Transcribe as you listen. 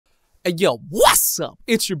Hey yo, what's up?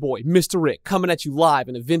 It's your boy, Mr. Rick, coming at you live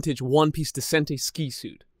in a vintage one-piece Decente ski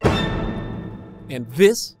suit. And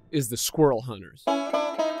this is the Squirrel Hunters.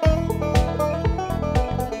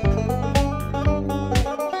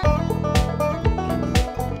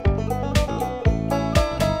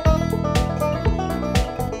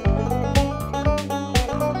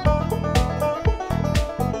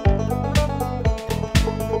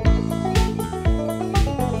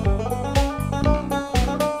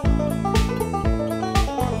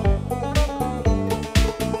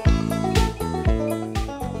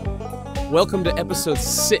 Welcome to episode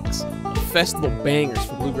 6 of Festival Bangers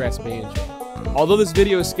for Bluegrass Banjo. Although this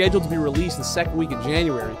video is scheduled to be released the second week of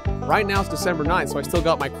January, right now it's December 9th, so I still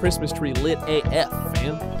got my Christmas tree lit AF,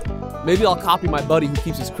 fam. Maybe I'll copy my buddy who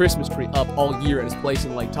keeps his Christmas tree up all year at his place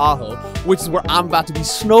in Lake Tahoe, which is where I'm about to be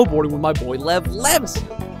snowboarding with my boy Lev Levison.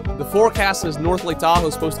 The forecast says North Lake Tahoe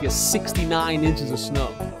is supposed to get 69 inches of snow,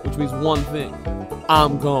 which means one thing: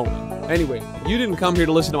 I'm going. Anyway, you didn't come here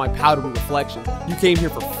to listen to my powdery reflections. You came here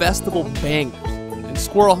for Festival Bangers. And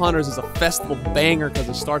Squirrel Hunters is a festival banger because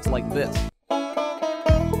it starts like this.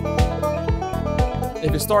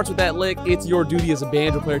 If it starts with that lick, it's your duty as a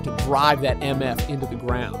banjo player to drive that MF into the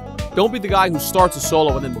ground. Don't be the guy who starts a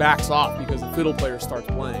solo and then backs off because the fiddle player starts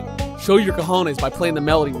playing. Show your cojones by playing the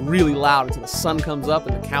melody really loud until the sun comes up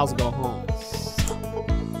and the cows go home.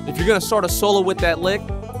 If you're going to start a solo with that lick,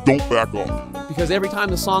 don't back off. Because every time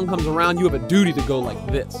the song comes around, you have a duty to go like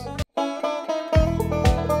this.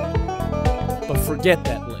 But forget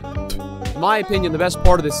that lick. In my opinion, the best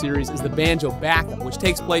part of this series is the banjo backup, which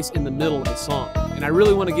takes place in the middle of the song. And I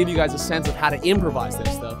really want to give you guys a sense of how to improvise that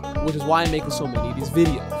stuff, which is why I'm making so many of these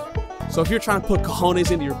videos. So if you're trying to put cojones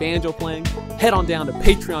into your banjo playing, head on down to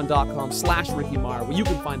patreon.com/RickyMier, where you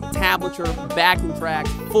can find the tablature, backing tracks,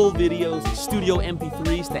 full videos, studio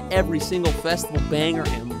MP3s to every single festival banger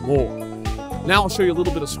and more. Now I'll show you a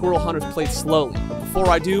little bit of Squirrel Hunters played slowly, but before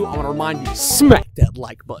I do, I want to remind you to smack that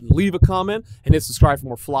like button, leave a comment, and hit subscribe for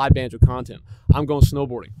more fly banjo content. I'm going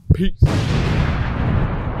snowboarding. Peace.